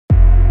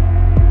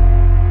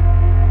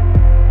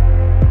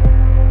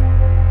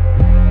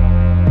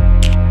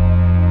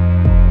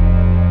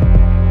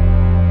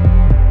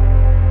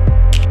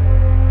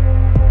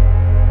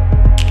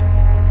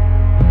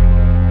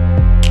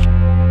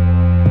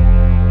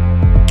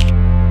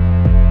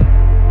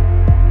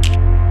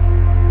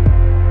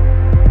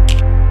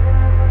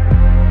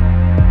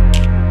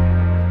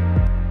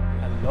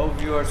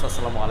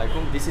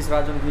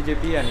Rajan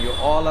BJP and you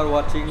all are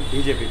watching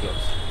BJP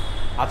Vlogz.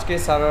 আজকে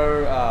স্যারের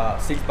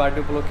 6th birthday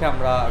উপলক্ষে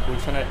আমরা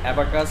গুলশানের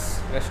অ্যাবাকাস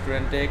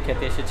রেস্টুরেন্টে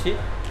খেতে এসেছি।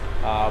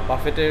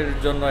 বাফেটের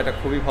জন্য এটা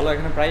খুবই ভালো,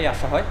 এখানে প্রায়ই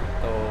আসা হয়,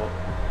 তো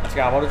আজকে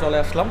আবারও চলে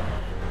আসলাম।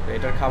 তো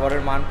এটার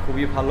খাবারের মান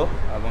খুবই ভালো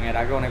এবং এর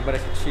আগে অনেকবার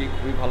এসেছি,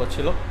 খুবই ভালো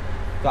ছিল।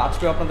 তো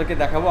আজকেও আপনাদেরকে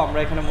দেখাবো। আমরা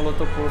এখানে মূলত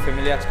পুরো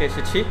ফ্যামিলি আজকে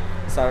এসেছি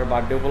স্যারের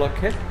বার্থডে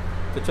উপলক্ষে।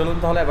 তো চলুন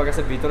তাহলে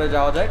অ্যাবাকাসের ভিতরে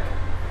যাওয়া যাক।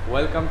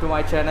 Welcome to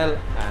my channel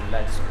and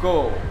let's go.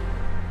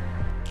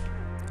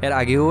 এর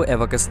আগেও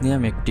অ্যাবাকাস নিয়ে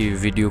আমি একটি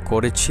ভিডিও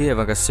করেছি,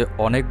 অ্যাবাকাসে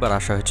অনেকবার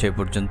আসা হয়েছে এ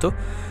পর্যন্ত।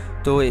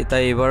 তো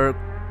তাই এবার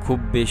খুব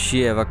বেশি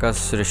অ্যাবাকাস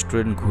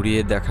রেস্টুরেন্ট ঘুরিয়ে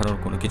দেখানোর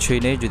কোনো কিছুই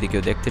নেই। যদি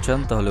কেউ দেখতে চান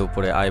তাহলে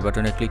উপরে আই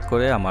বাটনে ক্লিক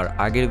করে আমার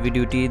আগের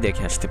ভিডিওটি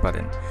দেখে আসতে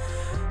পারেন।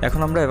 এখন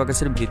আমরা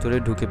অ্যাবাকাসের ভিতরে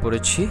ঢুকে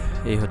পড়েছি।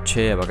 এই হচ্ছে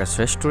অ্যাবাকাস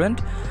রেস্টুরেন্ট।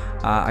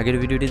 আগের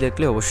ভিডিওটি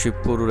দেখলে অবশ্যই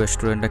পুরো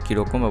রেস্টুরেন্টটা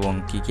কীরকম এবং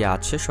কী কী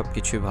আছে সব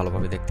কিছুই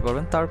ভালোভাবে দেখতে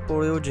পারবেন।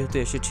 তারপরেও যেহেতু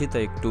এসেছি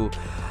তাই একটু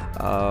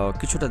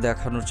কিছুটা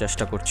দেখানোর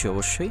চেষ্টা করছি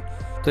অবশ্যই।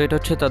 তো এটা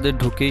হচ্ছে তাদের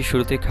ঢুকেই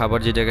শুরুতেই খাবার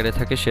যে জায়গায়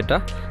থাকে সেটা।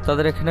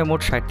 তাদের এখানে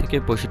মোট 60 থেকে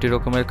 65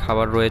 রকমের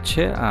খাবার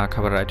রয়েছে,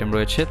 খাবার আইটেম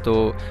রয়েছে। তো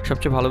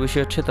সবচেয়ে ভালো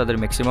বিষয় হচ্ছে তাদের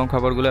ম্যাক্সিমাম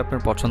খাবারগুলো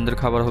আপনার পছন্দের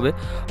খাবার হবে।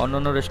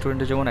 অন্যান্য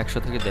রেস্টুরেন্টে যেমন 100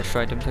 থেকে 150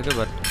 আইটেম থাকে,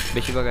 বাট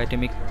বেশিরভাগ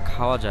আইটেমই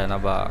খাওয়া যায় না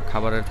বা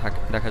খাবারের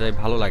দেখা যায়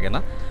ভালো লাগে না।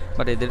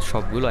 বাট এদের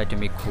সবগুলো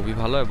আইটেমই খুবই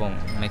ভালো এবং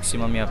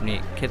ম্যাক্সিমামই আপনি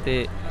খেতে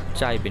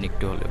চাইবেন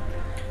একটু হলেও।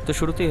 তো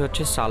শুরুতেই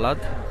হচ্ছে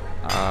সালাদ।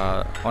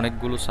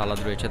 অনেকগুলো সালাদ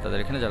রয়েছে তাদের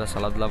এখানে। যারা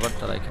সালাদ লাভার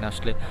তারা এখানে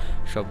আসলে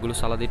সবগুলো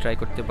সালাদই ট্রাই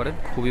করতে পারেন,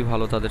 খুবই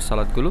ভালো তাদের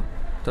সালাদগুলো।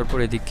 তারপর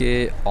এদিকে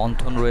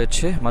অন্থন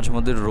রয়েছে, মাঝে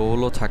মধ্যে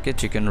রোলও থাকে,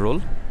 চিকেন রোল।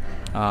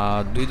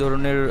 2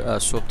 ধরনের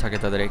স্যুপ থাকে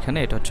তাদের এখানে।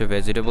 এটা হচ্ছে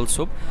ভেজিটেবল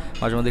স্যুপ,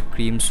 মাঝে মধ্যে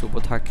ক্রিম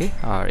স্যুপও থাকে।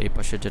 আর এই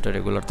পাশে যেটা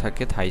রেগুলার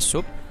থাকে থাই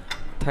স্যুপ।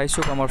 থাই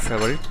স্যুপ আমার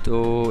ফেভারিট। তো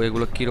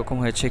এগুলো কীরকম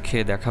হয়েছে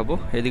খেয়ে দেখাবো।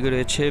 এদিকে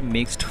রয়েছে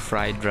মিক্সড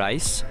ফ্রাইড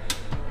রাইস,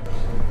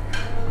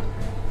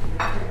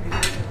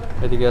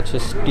 এদিকে আছে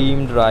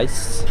স্টিমড রাইস,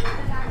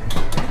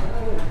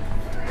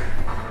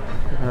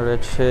 এখানে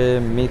রয়েছে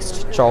মিক্সড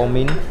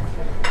চাউমিন,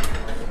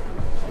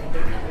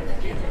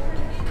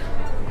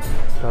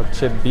 এটা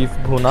হচ্ছে বিফ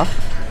ভুনা,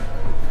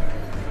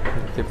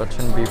 দেখতে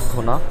পাচ্ছেন বিফ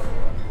ভুনা।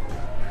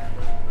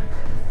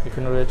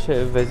 এখানে রয়েছে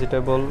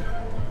ভেজিটেবল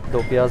দো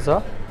পেঁয়াজা,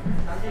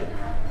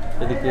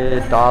 এদিকে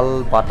ডাল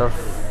বাটার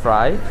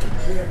ফ্রাই,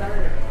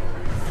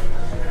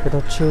 এটা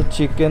হচ্ছে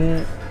চিকেন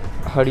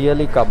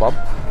হরিয়ালি কাবাব,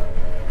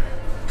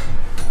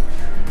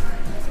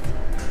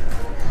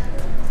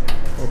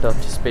 এটা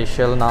হচ্ছে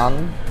স্পেশাল নান,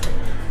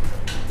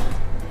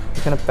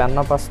 এখানে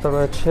প্যান্না পাস্তা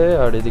রয়েছে,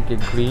 আর এদিকে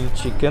গ্রিল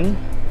চিকেন,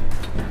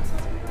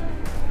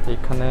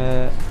 এখানে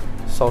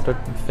সল্টেড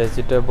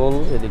ভেজিটেবল,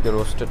 এদিকে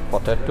roasted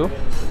potato,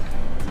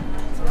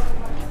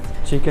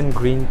 chicken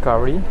green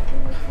curry,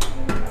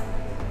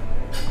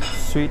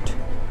 sweet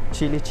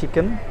chilli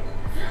chicken,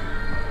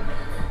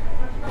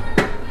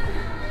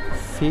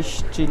 fish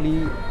chilli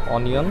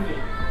onion,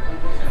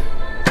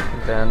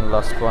 then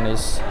last one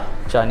is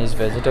Chinese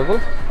vegetable.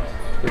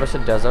 এবার সে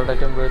ডেজার্ট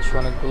আইটেম রয়েছে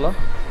অনেকগুলো।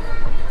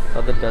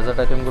 তাদের ডেজার্ট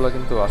আইটেমগুলো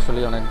কিন্তু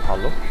আসলেই অনেক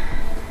ভালো।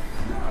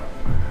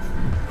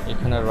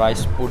 এখানে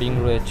রাইস পুডিং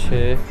রয়েছে,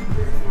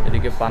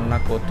 এদিকে পান্না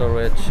কোতা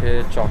রয়েছে,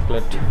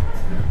 চকলেট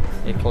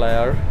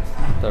এক্লায়ার,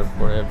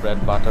 তারপরে ব্রেড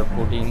বাটার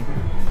পুডিং,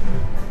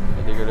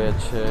 এদিকে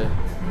রয়েছে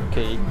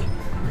কেক,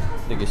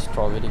 এদিকে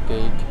স্ট্রবেরি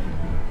কেক,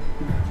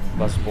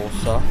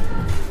 বাসবোসা,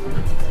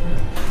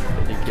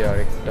 এদিকে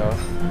আরেকটা,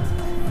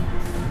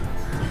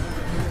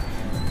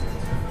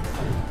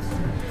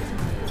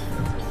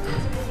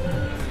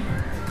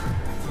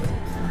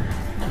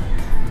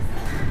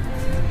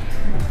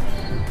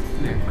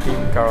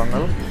 ক্রিম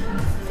ক্যারামেল,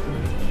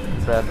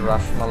 ব্রেড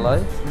রাসমালাই,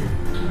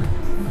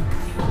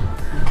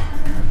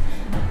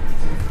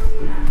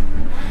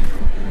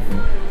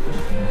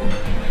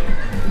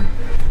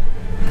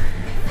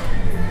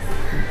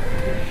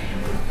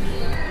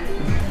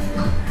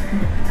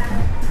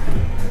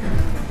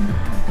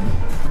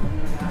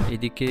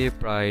 এদিকে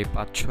প্রায়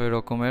 5-6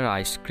 রকমের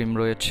আইসক্রিম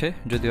রয়েছে।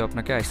 যদিও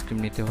আপনাকে আইসক্রিম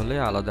নিতে হলে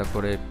আলাদা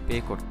করে পে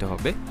করতে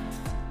হবে,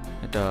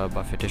 এটা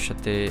বাফেটের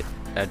সাথে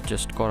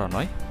অ্যাডজাস্ট করা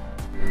নয়।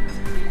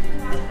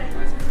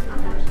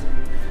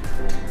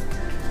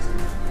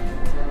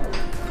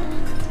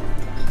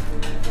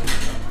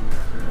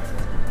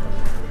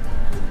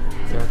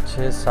 এটা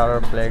হচ্ছে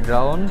সারার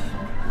প্লেগ্রাউন্ড।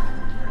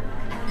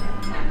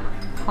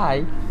 হাই,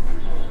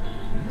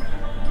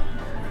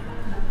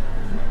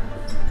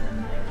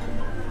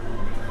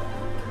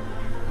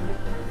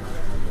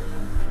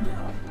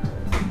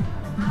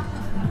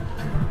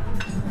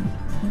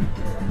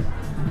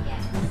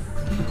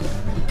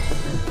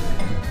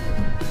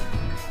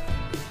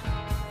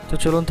 তো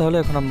চলুন তাহলে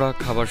এখন আমরা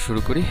খাবার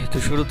শুরু করি। তো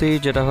শুরুতেই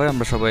যেটা হয়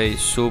আমরা সবাই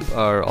স্যুপ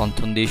আর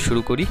অন্থন দিয়ে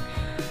শুরু করি।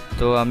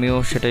 তো আমিও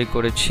সেটাই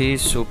করেছি,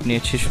 স্যুপ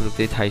নিয়েছি,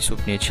 শুরুতেই থাই স্যুপ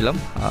নিয়েছিলাম।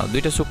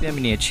 2টা স্যুপই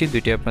আমি নিয়েছি,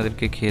 2টাই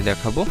আপনাদেরকে খেয়ে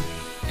দেখাবো।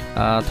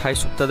 থাই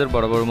স্যুপ তাদের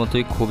বরাবর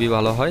মতোই খুবই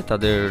ভালো হয়।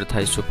 তাদের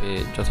থাই স্যুপে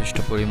যথেষ্ট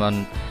পরিমাণ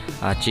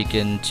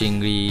চিকেন,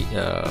 চিংড়ি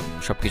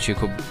সব কিছুই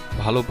খুব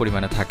ভালো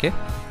পরিমাণে থাকে,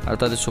 আর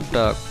তাদের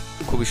স্যুপটা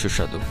খুবই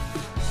সুস্বাদু।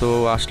 তো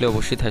আসলে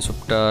অবশ্যই থাই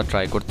স্যুপটা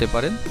ট্রাই করতে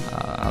পারেন।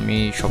 আমি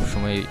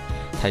সবসময়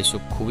থাই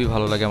স্যুপ খুবই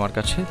ভালো লাগে আমার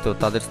কাছে, তো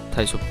তাদের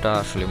থাই স্যুপটা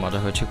আসলে মজা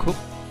হয়েছে খুব।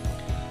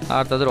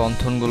 আর তাদের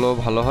অন্থনগুলো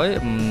ভালো হয়,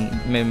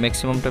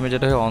 ম্যাক্সিমাম টাইমে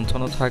যেটা হয়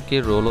অন্থনও থাকে,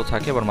 রোলও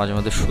থাকে, আবার মাঝে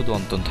মাঝে শুধু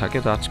অন্থন থাকে।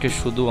 তো আজকে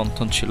শুধু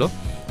অন্থন ছিল,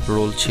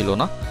 রোল ছিল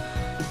না।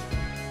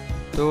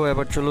 তো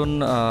এবার চলুন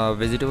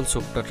ভেজিটেবল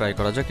স্যুপটা ট্রাই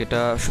করা যাক।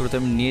 এটা শুরুতে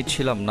আমি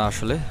নিয়েছিলাম না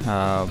আসলে,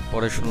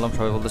 পরে শুনলাম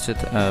সবাই বলতেছে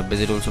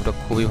ভেজিটেবল স্যুপটা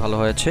খুবই ভালো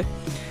হয়েছে,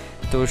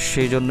 তো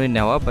সেই জন্যই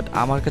নেওয়া। বাট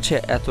আমার কাছে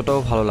এতটাও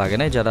ভালো লাগে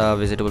না। যারা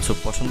ভেজিটেবল স্যুপ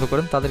পছন্দ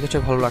করেন তাদের কাছে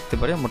ভালো লাগতে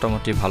পারে,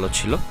 মোটামুটি ভালো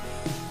ছিল।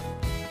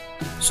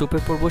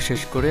 স্যুপের পর্ব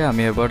শেষ করে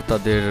আমি এবার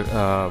তাদের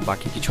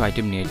বাকি কিছু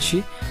আইটেম নিয়েছি।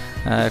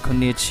 এখন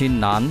নিয়েছি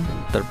নান,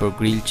 তারপর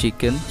grill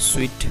chicken,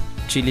 sweet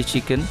chilli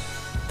chicken,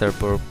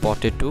 তারপর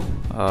পটেটো,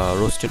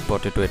 রোস্টেড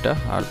পটেটো এটা,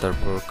 আর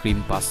তারপর ক্রিম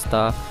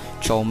পাস্তা,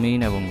 চাউমিন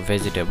এবং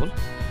ভেজিটেবল।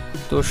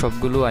 তো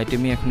সবগুলো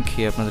আইটেমই এখন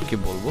খেয়ে আপনাদেরকে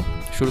বলবো।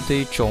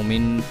 শুরুতেই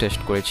চাউমিন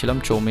টেস্ট করেছিলাম।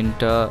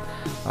 চাউমিনটা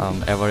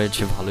অ্যাভারেজ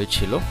ভালোই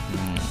ছিল,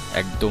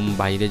 একদম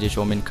বাইরে যে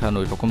চাউমিন খান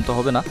ওই রকম তো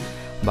হবে না,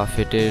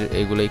 বাফেটের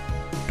এগুলো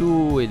একটু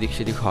এদিক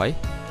সেদিক হয়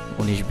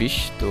 19-20,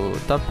 তো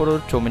তারপরও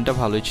চাউমিনটা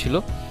ভালোই ছিল।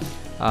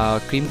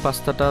 ক্রিম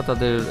পাস্তাটা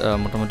তাদের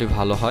মোটামুটি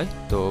ভালো হয়,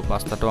 তো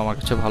পাস্তাটাও আমার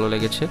কাছে ভালো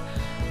লেগেছে।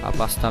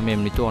 পাস্তা আমি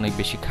এমনিতেও অনেক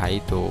বেশি খাই,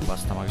 তো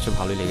পাস্তা আমার কাছে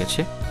ভালোই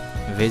লেগেছে।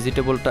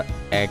 ভেজিটেবলটা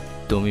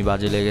একদমই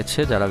বাজে লেগেছে।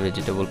 যারা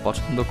ভেজিটেবল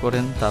পছন্দ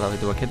করেন তারা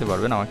হয়তো বা খেতে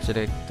পারবেন, আমার কাছে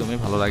একদমই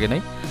ভালো লাগে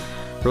নাই।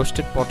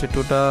 রোস্টেড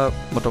পটেটোটা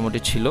মোটামুটি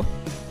ছিল।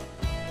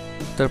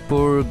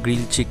 তারপর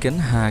গ্রিল চিকেন,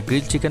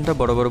 গ্রিল চিকেনটা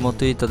বড় বড়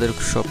মতোই তাদের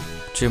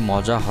সবচেয়ে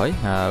মজা হয়,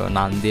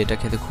 নান দিয়ে এটা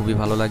খেতে খুবই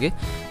ভালো লাগে।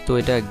 তো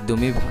এটা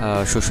একদমই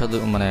সুস্বাদু,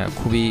 মানে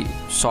খুবই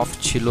সফট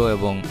ছিল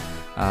এবং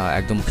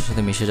একদম মুখের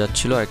সাথে মিশে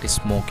যাচ্ছিলো, আর একটি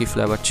স্মোকি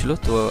ফ্লেভার ছিল।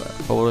 তো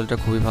ওভারঅল এটা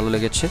খুবই ভালো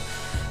লেগেছে।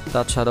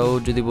 তাছাড়াও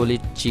যদি বলি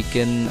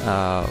চিকেন,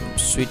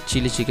 সুইট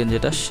চিলি চিকেন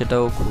যেটা,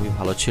 সেটাও খুবই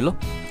ভালো ছিল।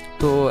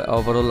 তো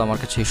ওভারঅল আমার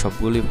কাছে এই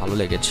সবগুলোই ভালো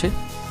লেগেছে।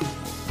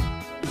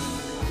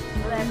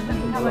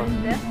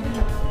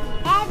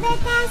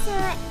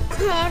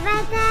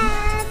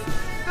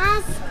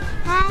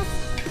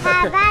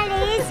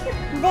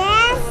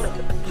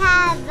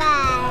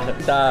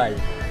 তাই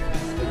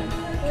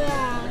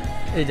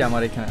এই যে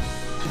আমার এখানে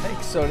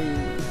সরি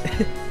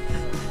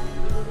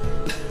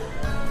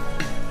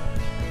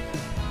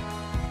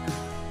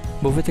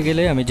বুফেতে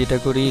গেলে আমি যেটা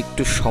করি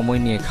একটু সময়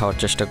নিয়ে খাওয়ার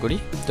চেষ্টা করি,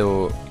 তো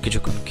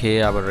কিছুক্ষণ খেয়ে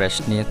আবার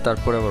রেস্ট নিয়ে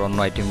তারপরে আবার অন্য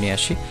আইটেম নিয়ে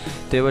আসি।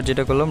 তো এবার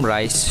যেটা করলাম,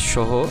 রাইস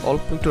সহ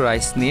অল্প একটু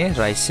রাইস নিয়ে,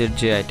 রাইসের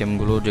যে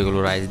আইটেমগুলো যেগুলো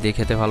রাইস দিয়ে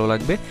খেতে ভালো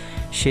লাগবে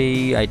সেই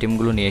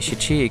আইটেমগুলো নিয়ে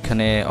এসেছি।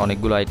 এখানে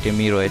অনেকগুলো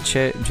আইটেমই রয়েছে।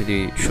 যদি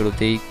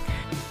শুরুতেই,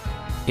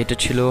 এটা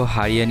ছিল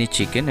হারিয়ানি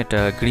চিকেন, এটা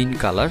গ্রিন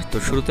কালার। তো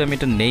শুরুতে আমি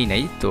এটা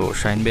নাই, তো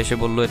শাহিন ভাই এসে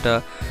বললো এটা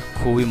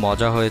খুবই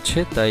মজা হয়েছে,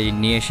 তাই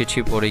নিয়ে এসেছি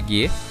পরে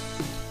গিয়ে।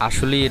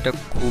 আসলে এটা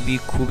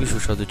খুবই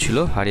সুস্বাদু ছিল।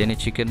 হারিয়ানি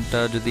চিকেনটা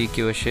যদি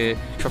কেউ এসে,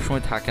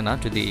 সবসময় থাকে না,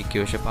 যদি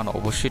কেউ এসে পান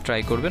অবশ্যই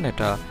ট্রাই করবেন।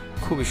 এটা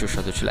খুবই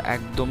সুস্বাদু ছিল,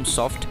 একদম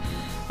সফট,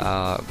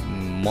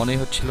 মনে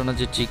হচ্ছিল না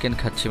যে চিকেন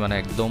খাচ্ছি, মানে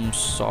একদম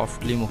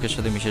সফটলি মুখের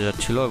সাথে মিশে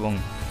যাচ্ছিল এবং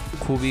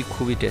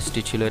খুবই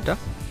টেস্টি ছিল এটা।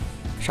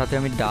 সাথে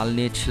আমি ডাল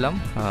নিয়েছিলাম,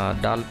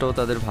 ডালটাও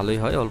তাদের ভালোই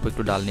হয়, অল্প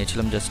একটু ডাল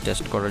নিয়েছিলাম জাস্ট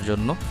টেস্ট করার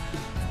জন্য।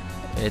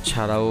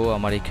 এছাড়াও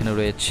আমার এখানে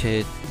রয়েছে,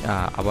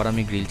 আবার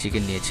আমি গ্রিল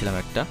চিকেন নিয়েছিলাম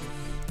একটা,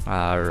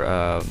 আর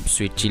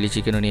সুইট চিলি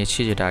চিকেনও নিয়েছি,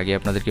 যেটা আগে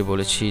আপনাদেরকে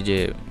বলেছি যে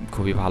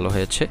খুবই ভালো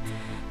হয়েছে।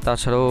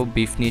 তাছাড়াও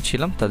বিফ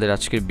নিয়েছিলাম, তাদের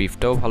আজকের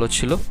বিফটাও ভালো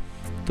ছিল।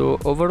 তো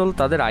ওভারঅল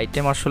তাদের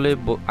আইটেম আসলে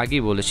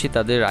আগেই বলেছি,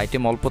 তাদের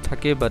আইটেম অল্প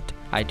থাকে বাট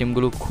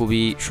আইটেমগুলো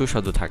খুবই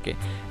সুস্বাদু থাকে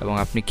এবং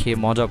আপনি খেয়ে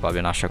মজা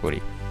পাবেন আশা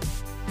করি।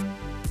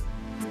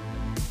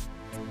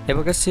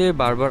 এবার কাছে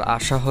বারবার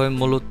আসা হয়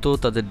মূলত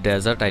তাদের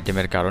ডেজার্ট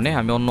আইটেমের কারণে।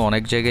 আমি অন্য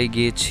অনেক জায়গায়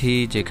গিয়েছি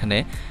যেখানে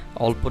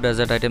অল্প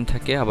ডেজার্ট আইটেম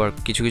থাকে, আবার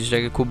কিছু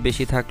জায়গায় খুব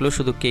বেশি থাকলেও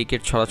শুধু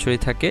কেকের ছড়াছড়ি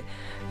থাকে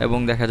এবং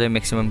দেখা যায়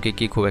ম্যাক্সিমাম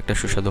কেকই খুব একটা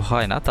সুস্বাদু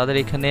হয় না। তাদের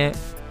এখানে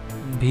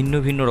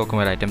ভিন্ন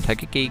রকমের আইটেম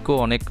থাকে, কেকও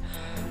অনেক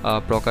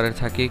প্রকারের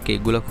থাকে,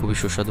 কেকগুলো খুবই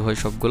সুস্বাদু হয়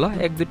সবগুলা,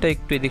 এক দুটা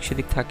একটু এদিক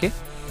সেদিক থাকে।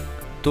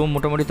 তো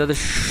মোটামুটি তাদের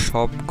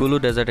সবগুলো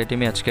ডেজার্ট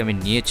আইটেমই আজকে আমি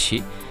নিয়েছি।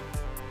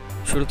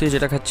 শুরুতে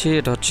যেটা খাচ্ছি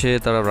এটা হচ্ছে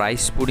তারা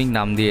রাইস পুডিং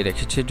নাম দিয়ে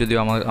রেখেছে, যদিও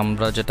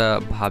আমরা যেটা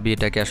ভাবি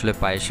এটাকে আসলে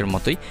পায়েসের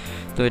মতোই।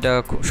 তো এটা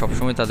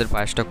সবসময় তাদের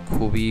পায়েসটা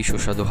খুবই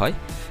সুস্বাদু হয়।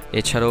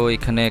 এছাড়াও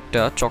এখানে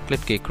একটা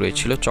চকলেট কেক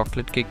রয়েছিল,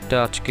 চকলেট কেকটা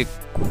আজকে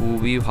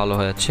খুবই ভালো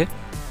হয়েছে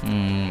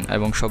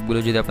এবং সবগুলো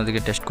যদি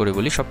আপনাদেরকে টেস্ট করে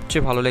বলি,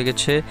 সবচেয়ে ভালো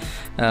লেগেছে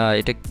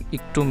এটা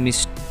একটু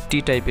মিষ্টি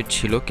টাইপের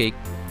ছিল, কেক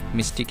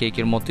মিষ্টি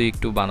কেকের মতোই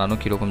একটু বানানো,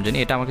 কীরকম জানি,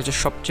 এটা আমার কাছে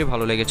সবচেয়ে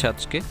ভালো লেগেছে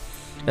আজকে।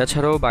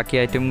 এছাড়াও বাকি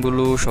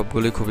আইটেমগুলো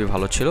সবগুলোই খুবই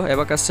ভালো ছিল।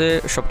 এবার কাছে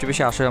সবচেয়ে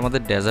বেশি আসে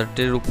আমাদের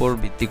ডেজার্টের উপর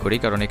ভিত্তি করি,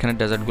 কারণ এখানে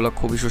ডেজার্টগুলো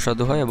খুবই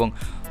সুস্বাদু হয় এবং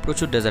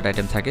প্রচুর ডেজার্ট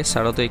আইটেম থাকে।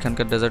 স্যারও তো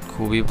এখানকার ডেজার্ট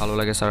খুবই ভালো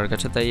লাগে স্যারের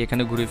কাছে, তাই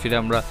এখানে ঘুরে ফিরে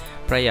আমরা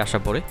প্রায় আসা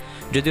পড়ে।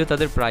 যদিও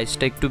তাদের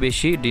প্রাইসটা একটু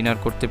বেশি, ডিনার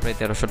করতে প্রায়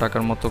 1300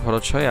 টাকার মতো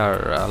খরচ হয়, আর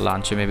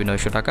লাঞ্চে মেবি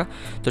 900 টাকা।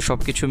 তো সব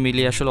কিছু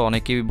মিলিয়ে আসলে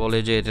অনেকেই বলে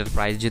যে এটার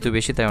প্রাইস যেহেতু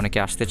বেশি তাই অনেকে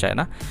আসতে চায়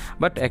না,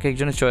 বাট এক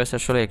একজনের চয়েস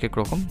আসলে এক এক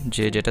রকম,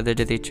 যে যেটাতে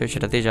যেতে ইচ্ছে হয়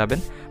সেটাতেই যাবেন।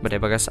 বাট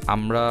এবার কাছে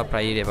আমরা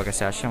প্রায় এবার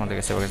কাছে আসি, আমাদের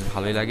কাছে এবার কাছে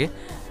ভালোই লাগে।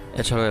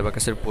 এছাড়াও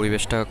অ্যাবাকাসের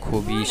পরিবেশটা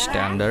খুবই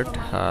স্ট্যান্ডার্ড,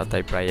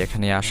 তাই প্রায়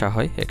এখানে আসা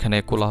হয়। এখানে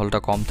কোলাহলটা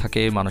কম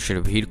থাকে, মানুষের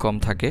ভিড় কম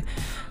থাকে,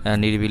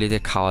 নিরিবিলিতে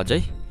খাওয়া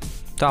যায়।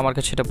 তো আমার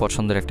কাছে এটা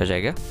পছন্দের একটা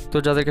জায়গা। তো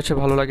যাদের কাছে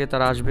ভালো লাগে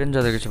তারা আসবেন,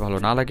 যাদের কাছে ভালো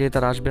না লাগে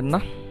তারা আসবেন না।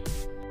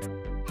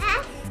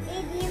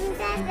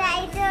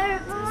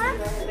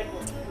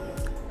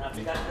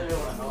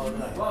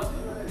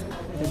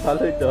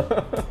 ভালোই তো,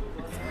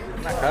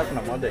 না খারাপ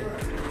না, মজাই,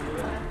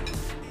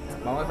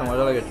 আমার তো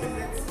মজা লেগেছে।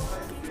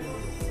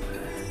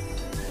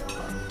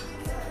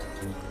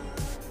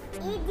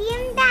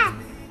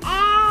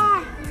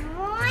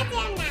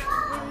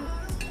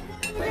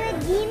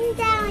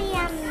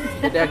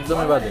 এটা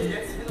একদমই বাজে,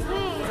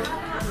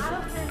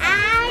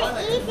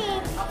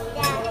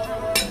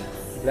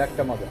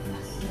 ব্ল্যাকটা মজা।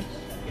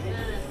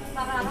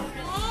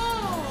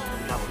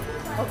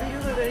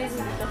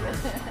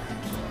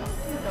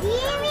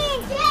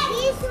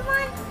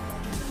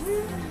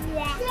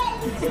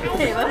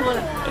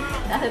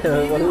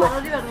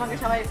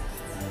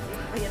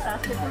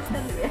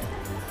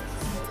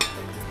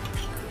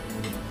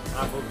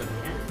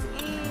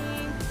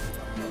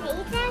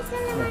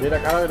 যেটা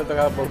খারাপ এটা তো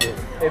খারাপ বলবো,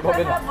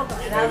 এইভাবে না,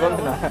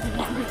 বলবে না,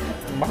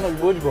 মানুষ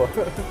বুঝবো।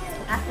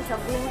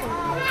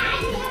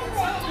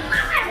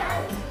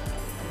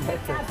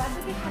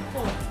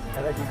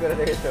 কি করে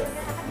দেখেছো?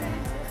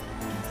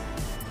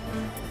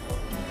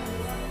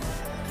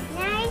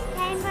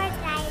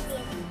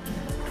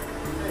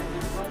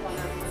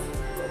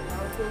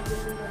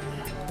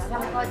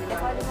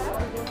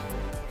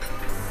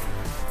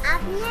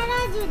 আপনারা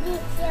যদি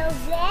কেউ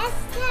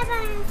বেস্ট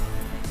খাবার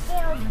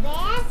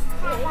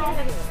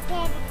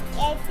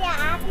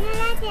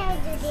আপনারা কেউ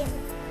যদি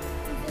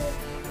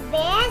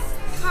বেস্ট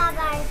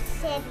খাবার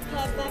সেট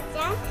খেতে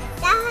চান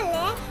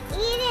তাহলে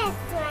এই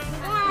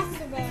রেস্টুরেন্টে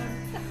আসবেন।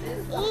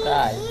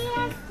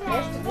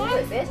 বেস্ট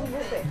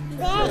বুফে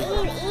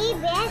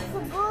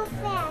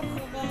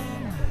আসবেন।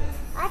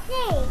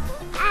 ওকে,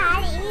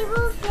 আর এই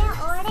বুফে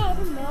অনেক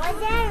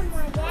মজার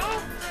মজার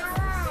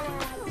খাবার,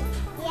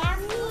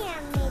 ইয়াম্মি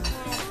ইয়াম্মি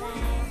খাবার।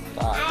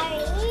 আর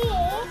এই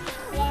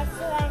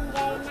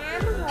রেস্টুরেন্টের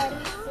নাম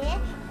হচ্ছে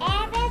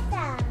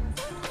অ্যাবাকাস।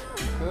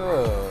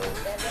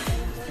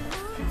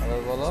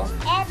 বলো,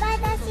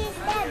 abacus is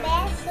the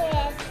best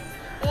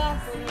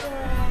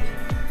restaurant.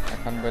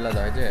 এখন বলা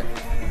যায় যে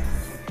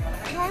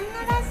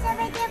ধন্যবাদ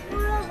সবাইকে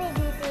পুরো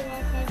ভিডিওটি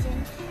দেখার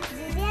জন্য।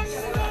 যদি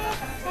আপনাদের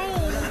এই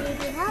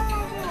ভিডিওটি ভালো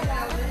লাগে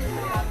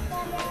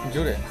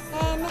জুড়ে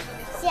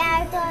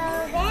শেয়ার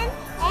করবেন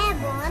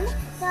এবং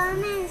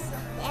কমেন্টস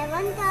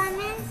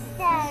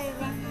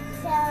করবেন।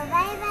 So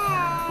bye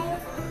bye,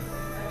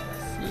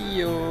 C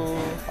you,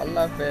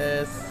 আল্লাহ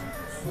হাফেজ।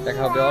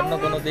 দেখা হবে অন্য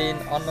কোনো দিন,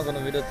 অন্য কোনো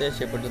ভিডিওতে।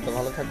 সে পর্যন্ত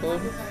ভালো থাকুন,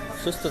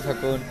 সুস্থ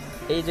থাকুন।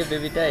 এই যে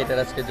বেবিটা, এটার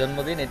আজকে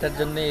জন্মদিন, এটার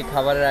জন্য এই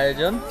খাবারের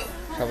আয়োজন।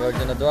 সবার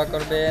জন্য দোয়া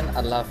করবেন।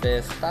 আল্লাহ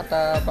হাফেজ,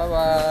 টাটা, বাই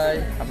বাই।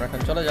 আমরা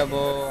এখন চলে যাব,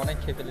 অনেক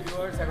খেয়ে ফেলেছি।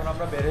 এখন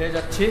আমরা বের হয়ে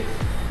যাচ্ছি।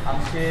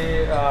 আজকে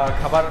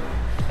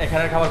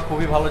এখানের খাবার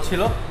খুবই ভালো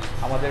ছিল।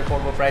 আমাদের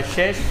পর্ব প্রায়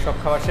শেষ, সব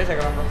খাবার শেষ।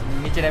 এখন আমরা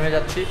নিচে নেমে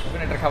যাচ্ছি।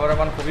 এটার খাবারের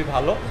মান খুবই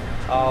ভালো।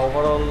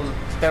 ওভারঅল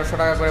 1300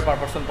 টাকা করে পার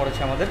পার্সন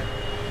পড়েছে আমাদের।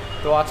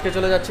 তো আজকে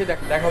চলে যাচ্ছি,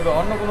 দেখা হবে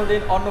অন্য কোনো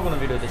দিন, অন্য কোনো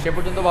ভিডিওতে। সে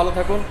পর্যন্ত ভালো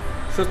থাকুন,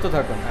 সুস্থ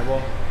থাকুন এবং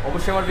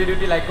অবশ্যই আমার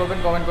ভিডিওটি লাইক করবেন,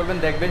 কমেন্ট করবেন,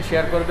 দেখবেন,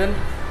 শেয়ার করবেন।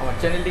 আমার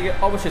চ্যানেলটিকে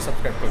অবশ্যই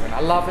সাবস্ক্রাইব করবেন।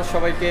 আল্লাহ হাফেজ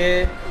সবাইকে।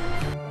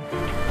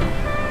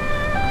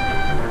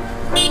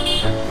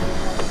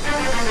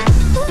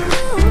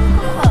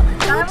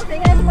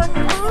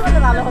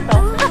 ভালো হতো,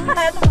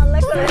 ভালো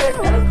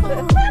লাগতো।